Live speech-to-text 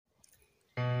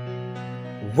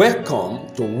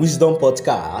Welcome to Wisdom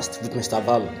Podcast with Mr.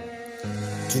 Valo.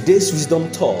 Today's wisdom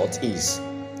thought is: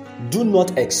 do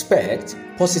not expect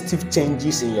positive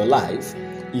changes in your life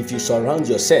if you surround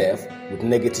yourself with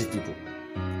negative people.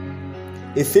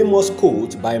 A famous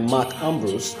quote by Mark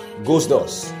Ambrose goes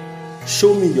thus: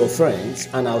 show me your friends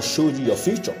and I'll show you your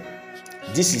future.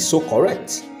 This is so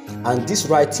correct, and this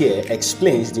right here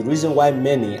explains the reason why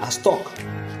many are stuck.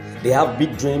 They have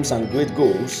big dreams and great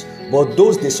goals, but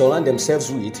those they surround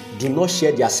themselves with do not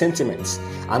share their sentiments,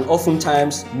 and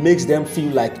oftentimes makes them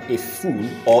feel like a fool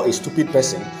or a stupid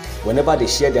person whenever they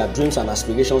share their dreams and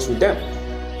aspirations with them.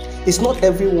 It's not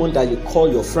everyone that you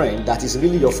call your friend that is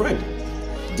really your friend.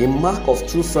 The mark of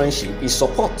true friendship is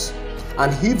support.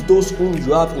 And if those whom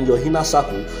you have in your inner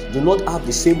circle do not have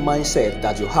the same mindset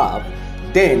that you have,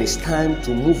 then it's time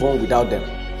to move on without them.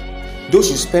 Those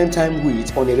you spend time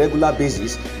with on a regular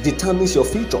basis determines your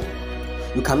future.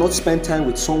 You cannot spend time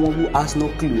with someone who has no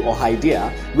clue or idea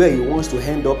where he wants to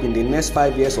end up in the next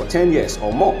 5 years or 10 years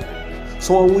or more.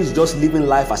 Someone who is just living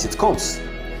life as it comes.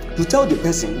 You tell the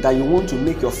person that you want to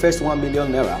make your first 1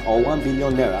 million naira or 1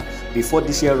 billion naira before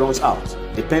this year runs out,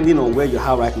 depending on where you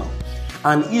are right now.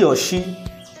 And he or she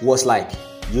was like,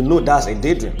 that's a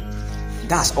daydream.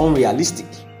 That's unrealistic.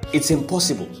 It's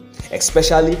impossible,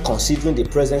 especially considering the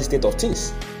present state of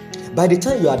things. By the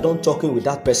time you are done talking with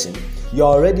that person, you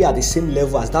are already at the same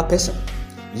level as that person.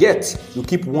 Yet, you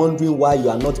keep wondering why you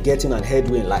are not getting an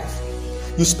headway in life.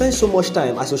 You spend so much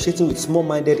time associating with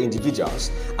small-minded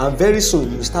individuals, and very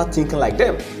soon you start thinking like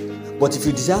them. But if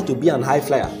you desire to be an high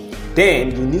flyer,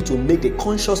 then you need to make the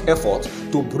conscious effort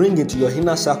to bring into your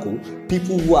inner circle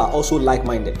people who are also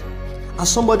like-minded. As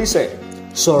somebody said,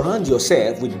 surround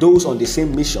yourself with those on the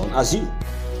same mission as you.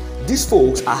 These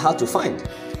folks are hard to find.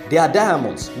 They are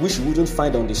diamonds which you wouldn't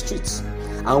find on the streets.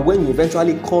 And when you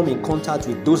eventually come in contact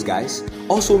with those guys,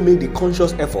 also make the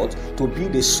conscious effort to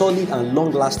build a solid and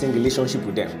long-lasting relationship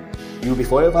with them. You'll be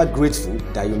forever grateful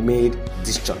that you made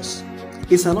this choice.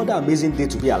 It's another amazing day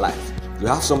to be alive. You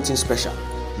have something special.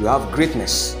 You have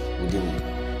greatness within you.